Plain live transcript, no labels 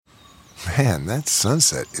Man, that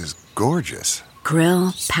sunset is gorgeous.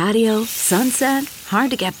 Grill, patio, sunset.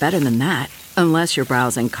 Hard to get better than that. Unless you're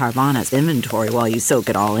browsing Carvana's inventory while you soak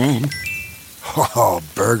it all in. Oh,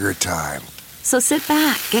 burger time. So sit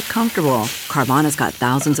back, get comfortable. Carvana's got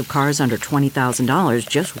thousands of cars under $20,000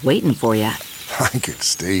 just waiting for you. I could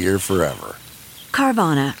stay here forever.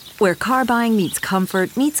 Carvana, where car buying meets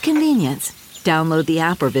comfort meets convenience. Download the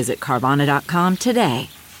app or visit Carvana.com today.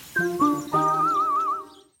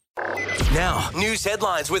 Now, news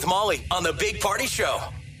headlines with Molly on the Big Party Show.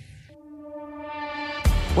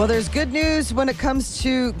 Well, there's good news when it comes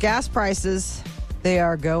to gas prices. They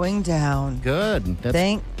are going down. Good.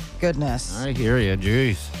 Thank goodness. I hear you.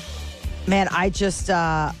 Jeez. Man, I just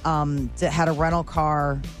had a rental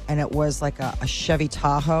car, and it was like a Chevy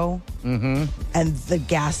Tahoe. Mm-hmm. And the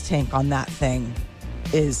gas tank on that thing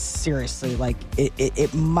is seriously like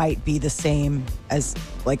it might be the same as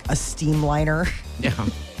like a steamliner. Yeah.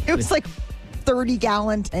 It was like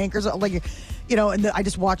 30-gallon tank or something. Like, you know, and I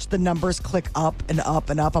just watched the numbers click up and up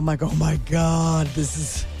and up. I'm like, oh my God, this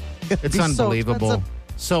is It's unbelievable.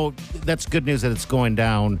 So that's good news that it's going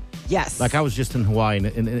down. Yes. Like I was just in Hawaii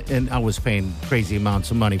and I was paying crazy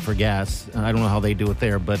amounts of money for gas. I don't know how they do it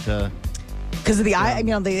there, but because of the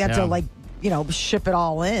they have to like, you know, ship it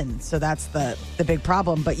all in. So that's the big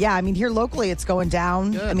problem. But yeah, I mean, here locally it's going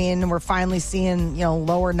down. Good. I mean, we're finally seeing, you know,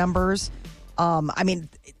 lower numbers. I mean,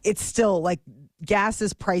 it's still like gas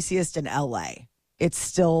is priciest in LA. It's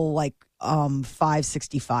still like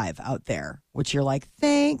 $5.65 out there, which you're like,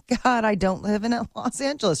 thank God I don't live in Los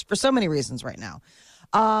Angeles for so many reasons right now.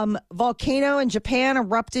 Volcano in Japan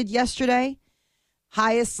erupted yesterday.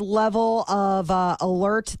 Highest level of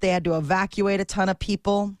alert. They had to evacuate a ton of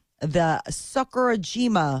people. The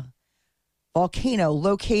Sakurajima volcano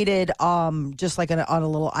located just like on a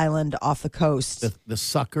little island off the coast. the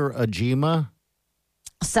Sakurajima?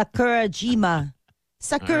 Sakurajima.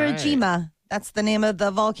 Sakurajima. That's the name of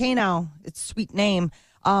the volcano. It's a sweet name.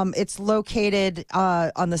 It's located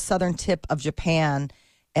on the southern tip of Japan.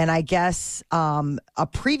 And I guess a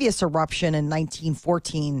previous eruption in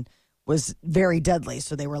 1914 was very deadly.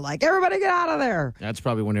 So they were like, everybody get out of there. That's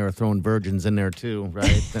probably when they were throwing virgins in there too,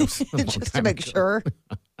 right? Just to make sure.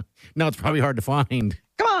 No, it's probably hard to find.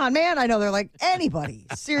 Come on, man. I know they're like, anybody.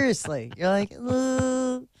 Seriously. You're like,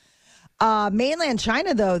 mainland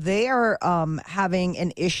China, though, they are having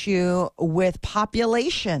an issue with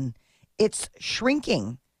population. It's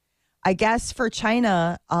shrinking. I guess for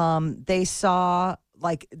China, they saw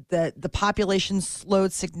like the population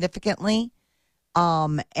slowed significantly.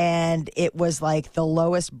 And it was like the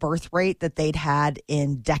lowest birth rate that they'd had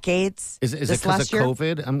in decades. Is it because of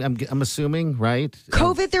COVID? I'm assuming, right?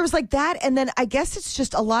 COVID, there was like that. And then I guess it's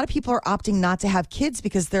just a lot of people are opting not to have kids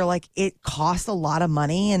because they're like, it costs a lot of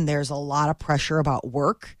money and there's a lot of pressure about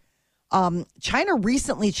work. China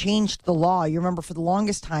recently changed the law. You remember for the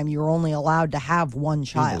longest time, you were only allowed to have one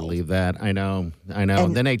child. I believe that. I know.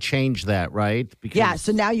 And then they changed that, right? Because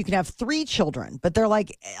so now you can have 3 children. But they're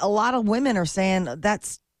like, a lot of women are saying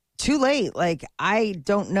that's too late. Like, I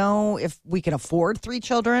don't know if we can afford 3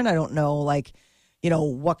 children. I don't know, like, you know,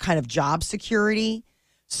 what kind of job security.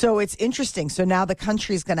 So it's interesting. So now the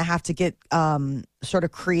country is going to have to get sort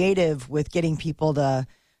of creative with getting people to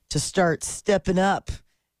start stepping up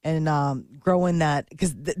and growing that,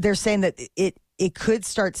 because they're saying that it could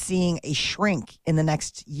start seeing a shrink in the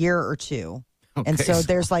next year or two. Okay. And so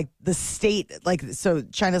there's like the state, like, so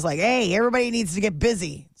China's like, hey, everybody needs to get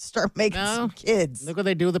busy, start making some kids. Look what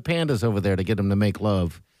they do with the pandas over there to get them to make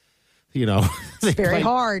love. You know, it's very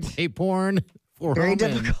hard. Play porn for very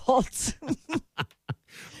difficult.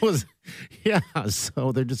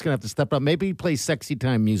 So they're just gonna have to step up. Maybe play sexy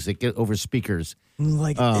time music over speakers.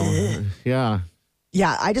 Like, yeah.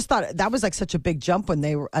 Yeah, I just thought that was like such a big jump when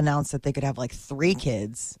they announced that they could have like 3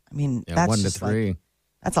 kids. I mean, that's 1 to just 3. Like,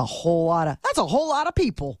 that's a whole lot of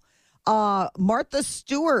people. Martha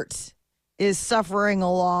Stewart is suffering a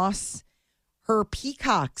loss. Her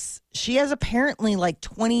peacocks. She has apparently like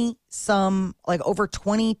 20 over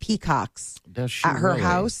 20 peacocks at her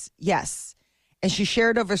house. Yes. And she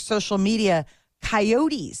shared over social media,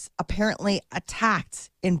 coyotes apparently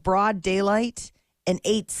attacked in broad daylight and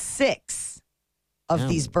ate 6 of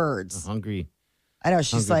these birds. Hungry. I know.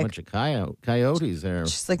 She's like, a bunch of coyotes there.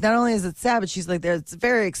 She's like, not only is it savage, she's like, it's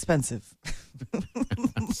very expensive.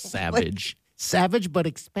 Savage. Savage, but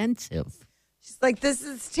expensive. She's like, this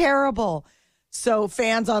is terrible. So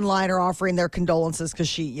fans online are offering their condolences because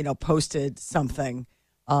she, you know, posted something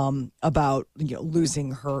about, you know,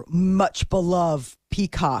 losing her much beloved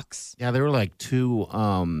peacocks. Yeah, there were like 2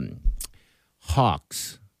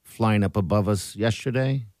 hawks flying up above us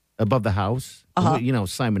yesterday. above the house. You know,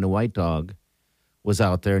 Simon the white dog was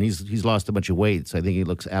out there, and he's lost a bunch of weight. So I think he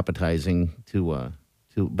looks appetizing to.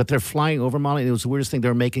 But they're flying over, Molly. It was the weirdest thing.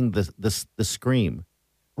 They're making the scream.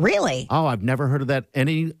 Really? Oh, I've never heard of that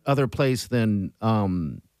any other place than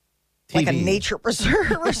TV. Like a nature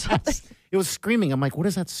preserve or something? It was screaming. I'm like, what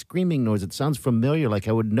is that screaming noise? It sounds familiar, like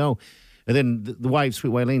I would know. And then the wife,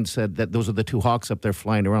 Sweet Wileen, said that those are the two hawks up there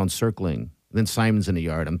flying around, circling. And then Simon's in the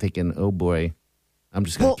yard. I'm thinking, oh, boy, I'm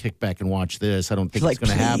just going to kick back and watch this. I don't think it's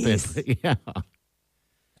going to happen. Yeah.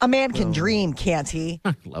 A man can dream, can't he?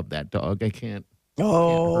 I love that dog. I can't.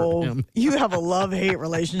 Oh, you have a love-hate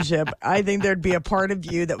relationship. I think there'd be a part of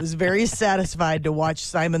you that was very satisfied to watch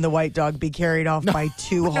Simon the white dog be carried off by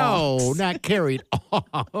two hawks. No, not carried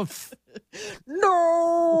off.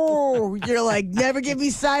 No. You're like, never give me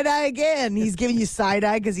side-eye again. He's giving you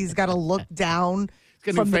side-eye because he's got to look down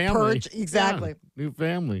from the perch. Exactly. Yeah, new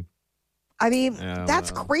family. I mean, that's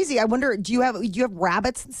crazy. I wonder, do you have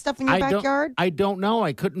rabbits and stuff in your backyard? I don't know.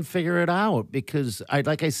 I couldn't figure it out because,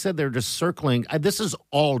 like I said, they're just circling. This is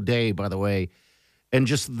all day, by the way, and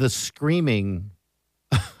just the screaming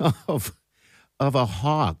of a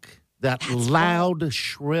hawk, that's loud,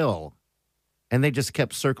 shrill, and they just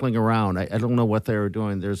kept circling around. I don't know what they were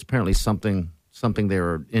doing. There's apparently something they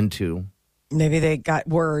were into. Maybe they got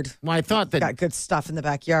word. Well, I thought that got good stuff in the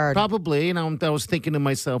backyard. Probably. You know, I was thinking to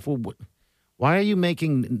myself, well, why are you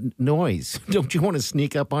making noise? Don't you want to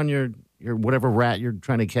sneak up on your whatever rat you're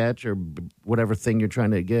trying to catch or whatever thing you're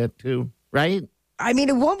trying to get to? Right? I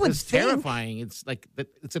mean, one would it's think. Terrifying. It's like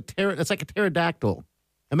it's like a pterodactyl.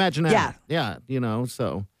 Imagine that. Yeah. Yeah. You know.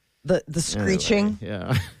 So the screeching. Anyway,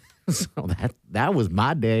 yeah. So that was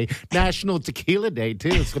my day. National Tequila Day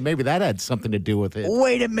too. So maybe that had something to do with it.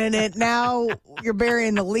 Wait a minute. Now you're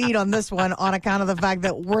burying the lead on this one on account of the fact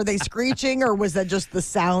that were they screeching or was that just the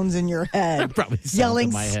sounds in your head? Probably yelling,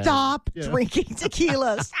 in my head. "Stop drinking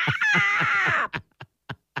tequila! Stop!"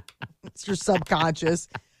 It's your subconscious,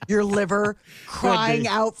 your liver crying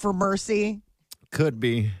out for mercy. Could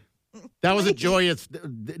be. That was a joyous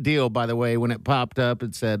deal, by the way. When it popped up,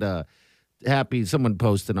 it said. Happy, someone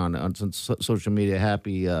posted on some social media,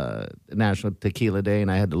 happy National Tequila Day, and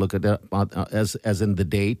I had to look it up as in the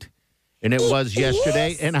date. And it was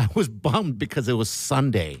yesterday, and I was bummed because it was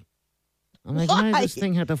Sunday. I'm like, why does this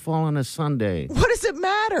thing have to fall on a Sunday? What does it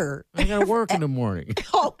matter? I got to work in the morning.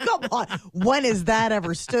 Oh, come on. When has that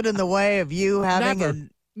ever stood in the way of you having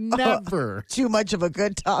Never. Too much of a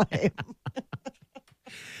good time?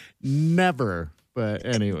 Never. But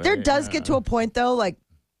anyway. There does get to a point, though, like,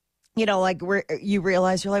 you know, like where you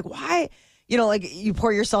realize you're like, why? You know, like you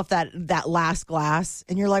pour yourself that last glass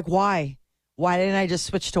and you're like, why? Why didn't I just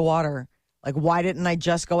switch to water? Like, why didn't I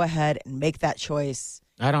just go ahead and make that choice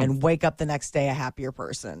and wake up the next day a happier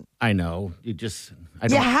person? I know. You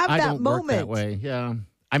have that don't moment. Work that way. Yeah.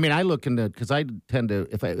 I mean, I look into, because I tend to,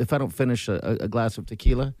 if I don't finish a glass of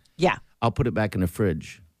tequila, I'll put it back in the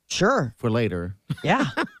fridge. Sure. For later. Yeah.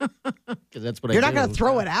 Because that's what You're not going to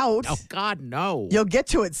throw it out. Oh, God, no. You'll get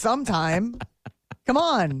to it sometime. Come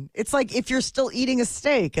on. It's like if you're still eating a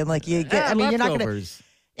steak and like you get, I mean, you're not going to,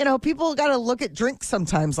 you know, people got to look at drinks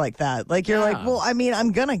sometimes like that. Like you're like, well, I mean,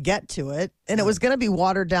 I'm going to get to it. And it was going to be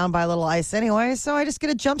watered down by a little ice anyway. So I just get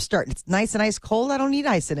a jump start. It's nice and ice cold. I don't need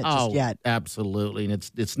ice in it just yet. Absolutely.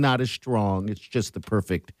 And it's not as strong. It's just the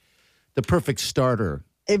perfect starter.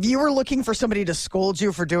 If you were looking for somebody to scold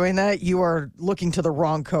you for doing that, you are looking to the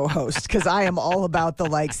wrong co-host because I am all about the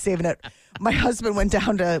like saving it. My husband went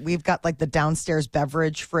down to, we've got like the downstairs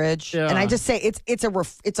beverage fridge. Yeah. And I just say it's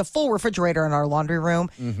a full refrigerator in our laundry room,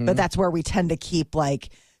 but that's where we tend to keep like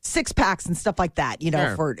 6-packs and stuff like that, you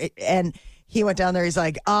know, and he went down there. He's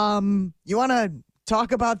like, you want to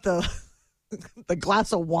talk about the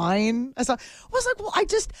glass of wine? I was like, well,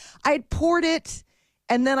 I had poured it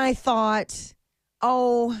and then I thought,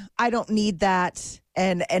 oh, I don't need that.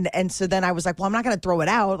 And so then I was like, well, I'm not going to throw it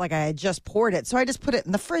out. Like I had just poured it. So I just put it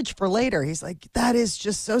in the fridge for later. He's like, that is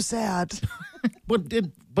just so sad.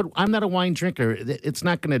 But I'm not a wine drinker. It's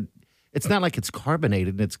not like it's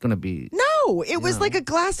carbonated and it's going to be. No, it was like a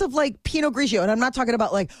glass of like Pinot Grigio. And I'm not talking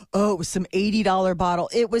about like, oh, it was some $80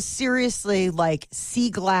 bottle. It was seriously like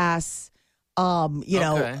sea glass.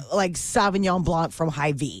 Like Sauvignon Blanc from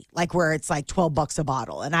Hy-Vee, like where it's like $12 a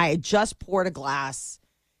bottle. And I had just poured a glass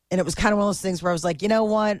and it was kind of one of those things where I was like, you know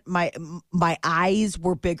what? My eyes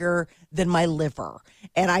were bigger than my liver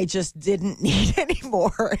and I just didn't need any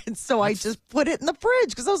more. And so I just put it in the fridge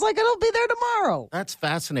because I was like, it'll be there tomorrow. That's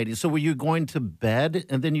fascinating. So were you going to bed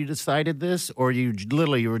and then you decided this or you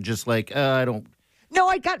were just like, I don't. No,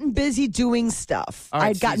 I'd gotten busy doing stuff. All right,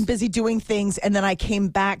 I'd gotten busy doing things, and then I came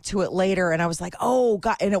back to it later, and I was like, oh,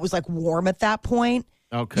 God. And it was like warm at that point.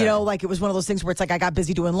 Okay. You know, like it was one of those things where it's like I got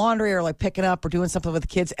busy doing laundry or like picking up or doing something with the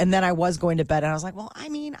kids, and then I was going to bed, and I was like, well, I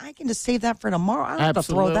mean, I can just save that for tomorrow. I don't have to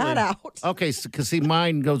throw that out. Okay, because see,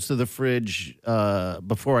 mine goes to the fridge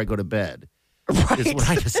before I go to bed. Right. Is what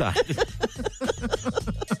I decided.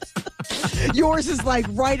 Yours is like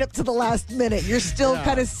right up to the last minute. You're still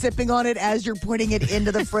kind of sipping on it as you're putting it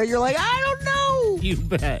into the fridge. You're like, I don't know. You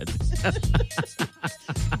bet.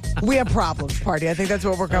 We have problems, Party. I think that's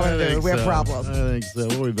what we're going to do. We have problems. I think so.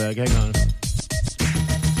 We'll be back. Hang on.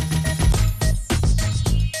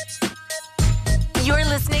 You're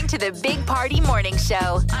listening to the Big Party Morning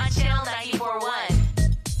Show on Channel 94.1.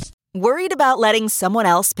 Worried about letting someone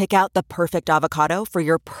else pick out the perfect avocado for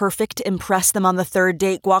your perfect impress them on the third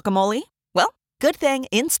date guacamole? Well, good thing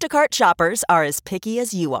Instacart shoppers are as picky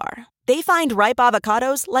as you are. They find ripe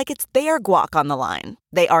avocados like it's their guac on the line.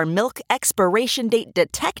 They are milk expiration date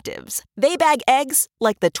detectives. They bag eggs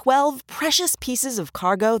like the 12 precious pieces of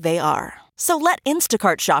cargo they are. So let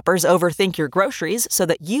Instacart shoppers overthink your groceries so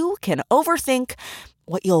that you can overthink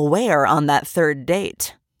what you'll wear on that third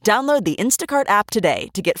date. Download the Instacart app today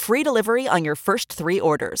to get free delivery on your first 3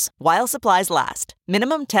 orders, while supplies last.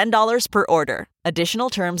 Minimum $10 per order. Additional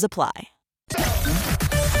terms apply.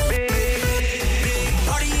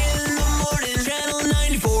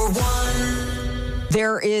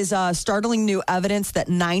 There is startling new evidence that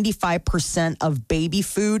 95% of baby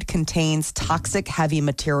food contains toxic heavy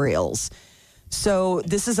materials. So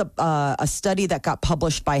this is a study that got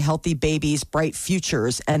published by Healthy Babies, Bright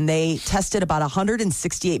Futures, and they tested about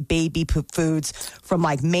 168 baby foods from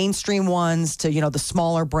like mainstream ones to, the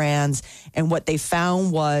smaller brands. And what they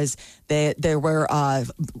found was that there were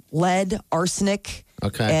lead, arsenic,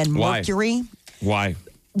 and mercury. Why?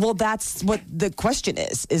 Well, that's what the question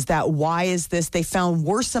is that why is this? They found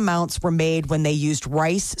worse amounts were made when they used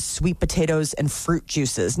rice, sweet potatoes, and fruit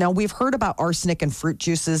juices. Now, we've heard about arsenic and fruit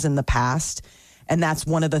juices in the past, and that's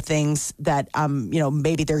one of the things that,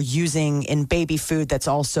 maybe they're using in baby food that's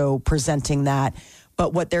also presenting that.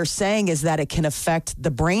 But what they're saying is that it can affect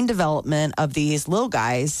the brain development of these little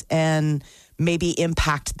guys and maybe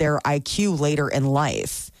impact their IQ later in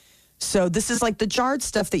life. So this is like the jarred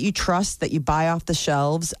stuff that you trust that you buy off the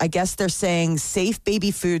shelves. I guess they're saying safe baby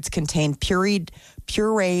foods contain pureed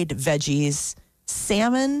veggies,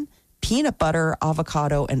 salmon, peanut butter,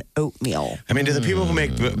 avocado, and oatmeal. I mean, do the people who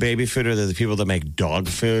make baby food or the people that make dog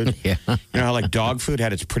food? Yeah. You know how like dog food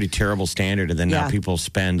had its pretty terrible standard, and then now people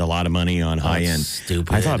spend a lot of money on high end.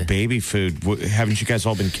 Stupid. I thought baby food. Haven't you guys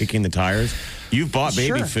all been kicking the tires? You've bought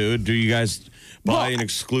baby food. Do you guys buy an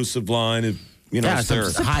exclusive line of? Are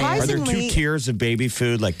there 2 tiers of baby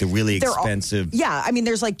food, like the really expensive? I mean,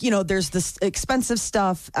 there's there's this expensive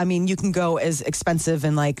stuff. I mean, you can go as expensive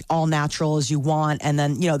and like all natural as you want. And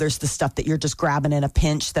then, there's the stuff that you're just grabbing in a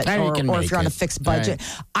pinch or if you're on a fixed budget.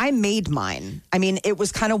 Right. I made mine. I mean, it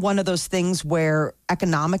was kind of one of those things where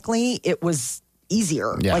economically it was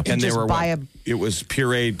easier. Yeah. Like you and just buy it was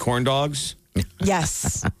pureed corn dogs?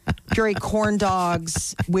 Yes. Pureed corn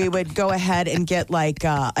dogs. We would go ahead and get like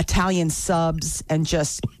Italian subs and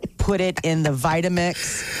just put it in the Vitamix.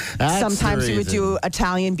 Sometimes we would do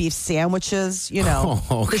Italian beef sandwiches,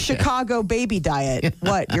 the Chicago baby diet.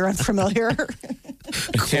 What? You're unfamiliar?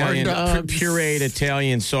 Pureed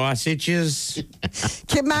Italian sausages.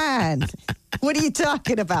 Come on. What are you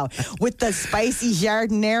talking about? With the spicy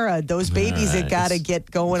jardinera, those babies have got to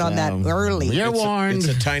get going on that early. You're warned. It's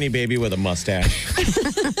a tiny baby with a mustache.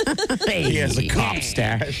 He has a cop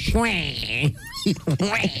stash. Looks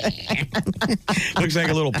like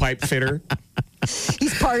a little pipe fitter.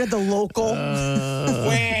 He's part of the local.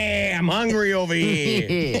 I'm hungry over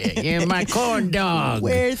here. Yeah, my corn dog.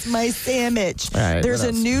 Where's my sandwich? Right, there's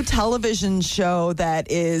a new television show that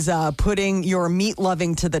is putting your meat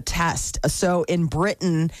loving to the test. So in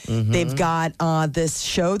Britain, they've got this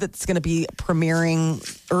show that's going to be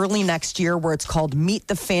premiering early next year where it's called Meet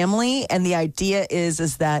the Family. And the idea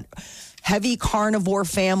is that heavy carnivore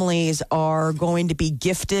families are going to be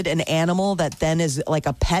gifted an animal that then is like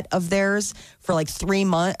a pet of theirs for like 3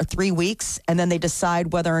 weeks. And then they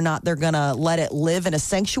decide whether or not they're going to let it live in a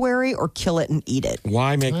sanctuary or kill it and eat it.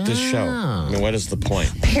 Why make this show? I mean, what is the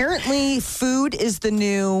point? Apparently, food is the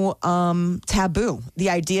new taboo.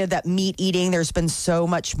 The idea that meat eating, there's been so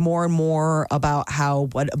much more and more about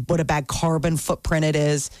what a bad carbon footprint it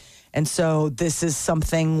is. And so this is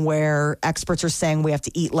something where experts are saying we have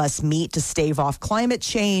to eat less meat to stave off climate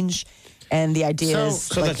change. And the idea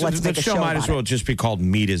is let's make a show might as well just be called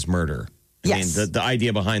Meat is Murder. I mean, the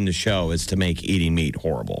idea behind the show is to make eating meat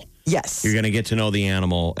horrible. Yes. You're going to get to know the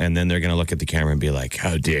animal, and then they're going to look at the camera and be like,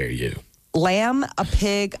 how dare you? Lamb, a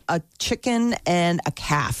pig, a chicken, and a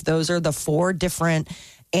calf. Those are the 4 different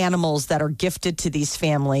animals that are gifted to these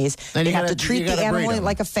families. And you have to treat the animal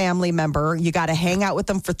like a family member. You got to hang out with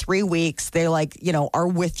them for 3 weeks. They are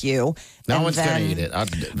with you. No one's going to eat it. I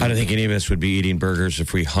don't think any of us would be eating burgers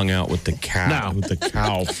if we hung out with the cow, with the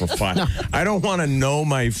cow for fun. No. I don't want to know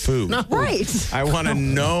my food. No. Right. I want to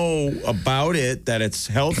know about it, that it's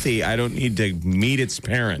healthy. I don't need to meet its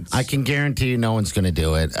parents. I can guarantee you no one's going to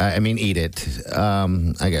do it. I mean, eat it.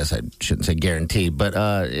 I guess I shouldn't say guarantee,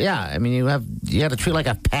 but yeah. I mean, you got to treat it like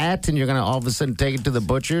a pet, and you're going to all of a sudden take it to the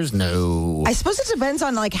butchers? No. I suppose it depends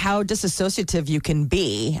on how disassociative you can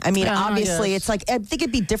be. I mean, obviously, it's I think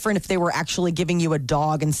it'd be different if they were actually giving you a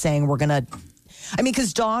dog and saying we're gonna. I mean,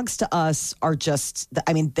 because dogs to us are just.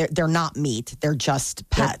 I mean, they're not meat; they're just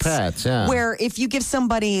pets. They're pets, yeah. Where if you give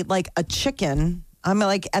somebody a chicken. I'm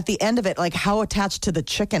at the end of it, how attached to the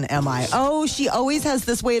chicken am I? Oh, she always has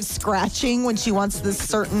this way of scratching when she wants this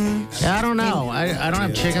certain. Yeah, I don't know. I don't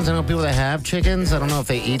have chickens. I know people that have chickens. I don't know if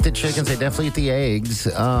they eat the chickens. They definitely eat the eggs.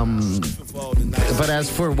 But as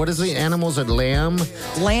for what is the animals at lamb?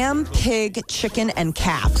 Lamb, pig, chicken, and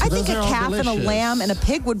calf. So I think a calf and a lamb and a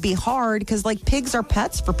pig would be hard because pigs are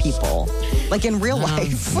pets for people, in real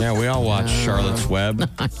life. Yeah, we all watch Charlotte's Web.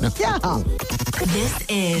 Yeah. This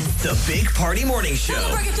is The Big Party Morning Show.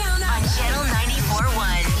 Break it down on Channel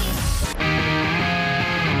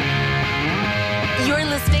 94.1. You're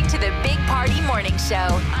listening to The Big Party Morning Show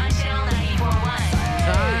on Channel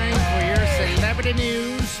 94.1. Time for your celebrity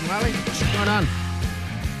news. Molly, what's going on?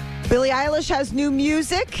 Billie Eilish has new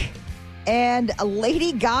music, and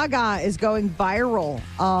Lady Gaga is going viral.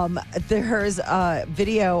 There's a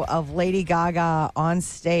video of Lady Gaga on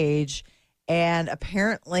stage, and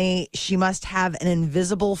apparently she must have an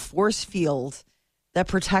invisible force field that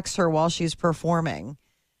protects her while she's performing.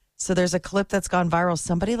 So there's a clip that's gone viral.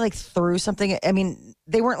 Somebody threw something. I mean,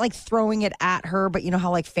 they weren't throwing it at her, but you know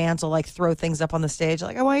how fans will throw things up on the stage,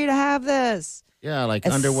 I want you to have this. Yeah,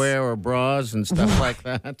 underwear or bras and stuff like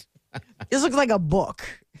that. This looks like a book.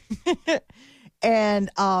 And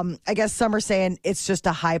I guess some are saying it's just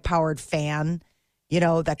a high-powered fan,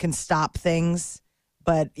 that can stop things.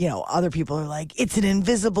 But, other people are like, it's an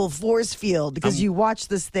invisible force field because you watch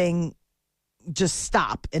this thing just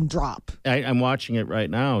stop and drop. I'm watching it right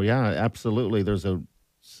now. Yeah, absolutely. There's I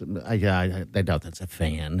doubt that's a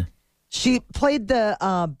fan. She played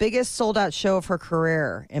the biggest sold-out show of her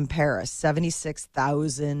career in Paris.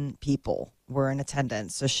 76,000 people were in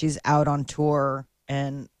attendance. So she's out on tour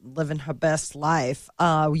and living her best life.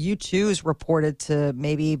 U2 is reported to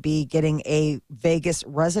maybe be getting a Vegas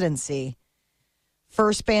residency.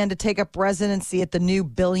 First band to take up residency at the new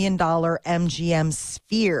 $1 billion MGM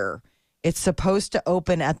Sphere. It's supposed to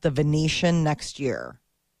open at the Venetian next year.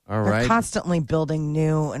 All They're right. constantly building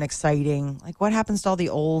new and exciting. What happens to all the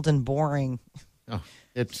old and boring? Oh,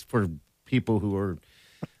 it's for people who are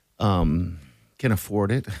can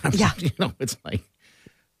afford it. Yeah. It's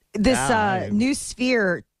this new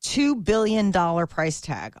Sphere, $2 billion price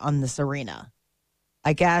tag on this arena.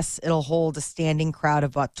 I guess it'll hold a standing crowd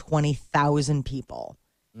of about 20,000 people.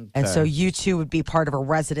 Okay. And so U2 would be part of a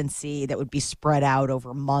residency that would be spread out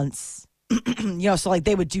over months. So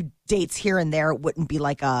they would do dates here and there. It wouldn't be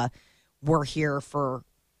we're here for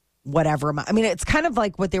whatever amount. I mean, it's kind of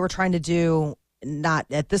like what they were trying to do, not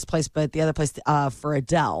at this place, but the other place for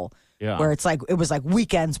Adele. Yeah. Where it's it was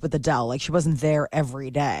weekends with Adele. She wasn't there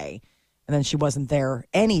every day. And then she wasn't there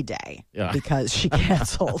any day because she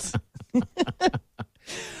canceled.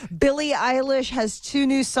 Billie Eilish has 2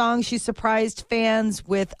 new songs. She surprised fans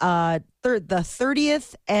with the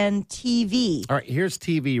 30th and TV. All right, here's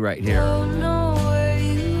TV right here. Don't know where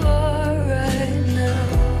you are right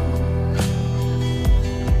now.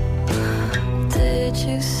 Did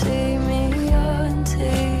you see me on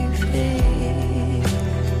TV?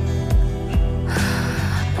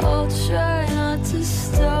 I'll try not to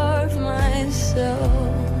starve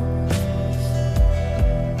myself.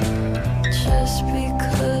 Just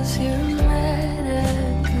because you're mad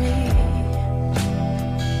at me.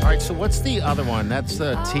 All right, so what's the other one? That's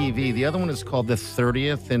TV. The other one is called The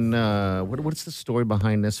 30th. And what's the story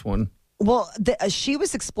behind this one? Well, she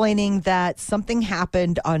was explaining that something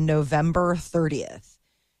happened on November 30th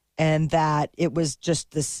and that it was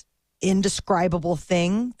just this indescribable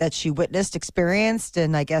thing that she witnessed, experienced.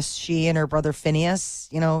 And I guess she and her brother Phineas,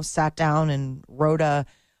 sat down and wrote a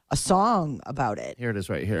song about it. Here it is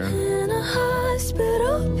right here. In a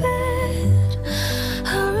hospital bed,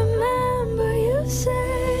 I remember you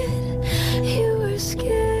said you were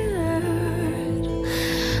scared,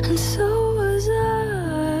 and so was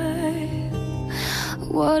I.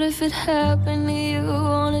 if it happened to you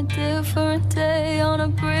on a different day, on a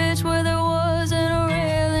bridge where there wasn't a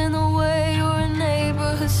rail in the way, or a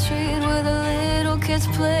neighborhood street where the little kids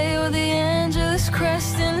play, or the Angeles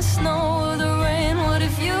crest in the snow or the rain. What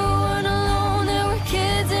if you weren't alone? There were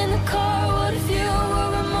kids in the car. What if you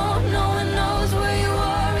were remote? No one knows where you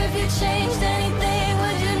are. If you changed anything,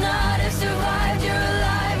 would you not have survived? You're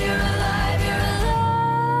alive, you're alive, you're alive.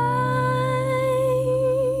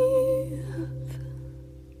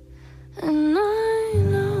 And I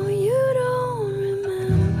know you don't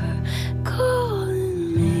remember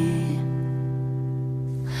calling me,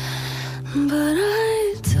 but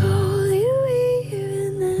I told you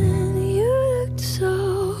even then you looked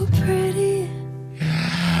so pretty.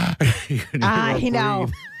 I know.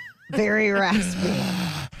 Very raspy.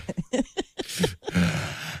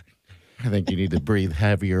 I think you need to breathe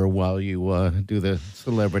heavier while you do the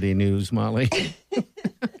celebrity news, Molly.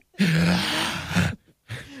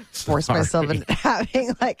 Force myself into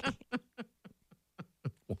having like,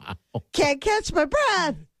 wow. Can't catch my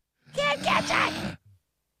breath. Can't catch it.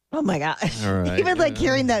 Oh my gosh. All right, Even like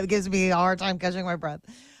hearing that gives me a hard time catching my breath.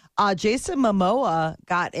 Jason Momoa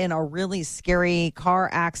got in a really scary car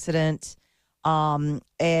accident.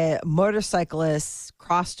 A motorcyclist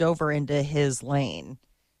crossed over into his lane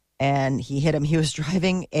and he hit him. He was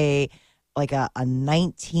driving a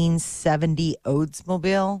 1970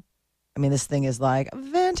 Oldsmobile. I mean, this thing is like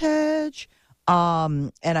vintage.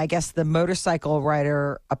 And I guess the motorcycle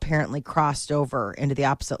rider apparently crossed over into the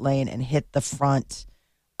opposite lane and hit the front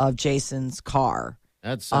of Jason's car.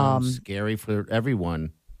 That sounds scary for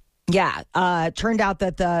everyone. Yeah. Turned out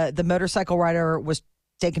that the motorcycle rider was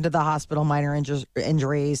taken to the hospital, minor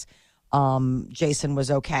injuries. Jason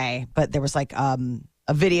was okay, but there was like a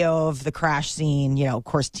video of the crash scene. You know, of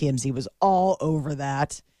course, TMZ was all over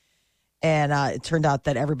that. And it turned out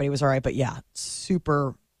that everybody was all right. But yeah,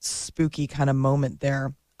 super spooky kind of moment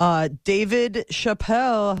there. Dave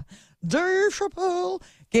Chappelle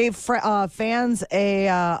gave fans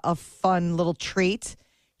a fun little treat.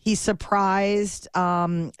 He showed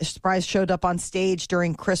up on stage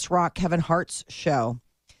during Chris Rock, Kevin Hart's show.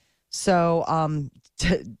 So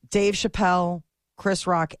Dave Chappelle, Chris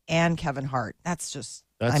Rock, and Kevin Hart. That's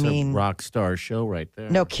a rock star show right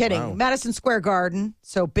there. No kidding. Wow. Madison Square Garden,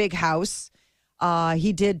 so big house.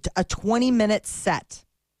 He did a 20-minute set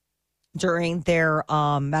during their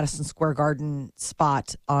Madison Square Garden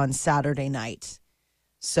spot on Saturday night.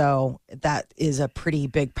 So that is a pretty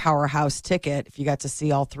big powerhouse ticket if you got to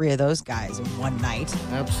see all three of those guys in one night.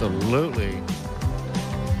 Absolutely.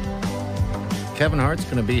 Kevin Hart's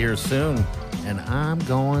going to be here soon, and I'm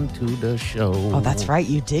going to the show. Oh, that's right.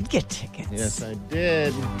 You did get tickets. Yes, I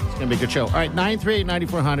did. It's going to be a good show. All right,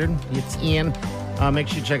 938-9400. It's Ian. Make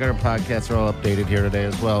sure you check out our podcasts. They're all updated here today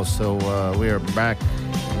as well. So we are back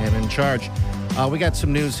and in charge. We got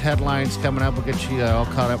some news headlines coming up. We'll get you all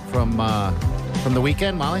caught up from the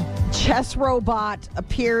weekend, Molly. Chess robot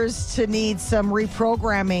appears to need some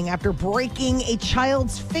reprogramming after breaking a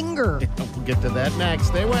child's finger. We'll get to that next.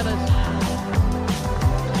 Stay with us.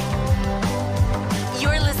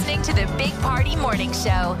 You're listening to the Big Party Morning Show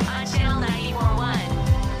on Channel 94.1.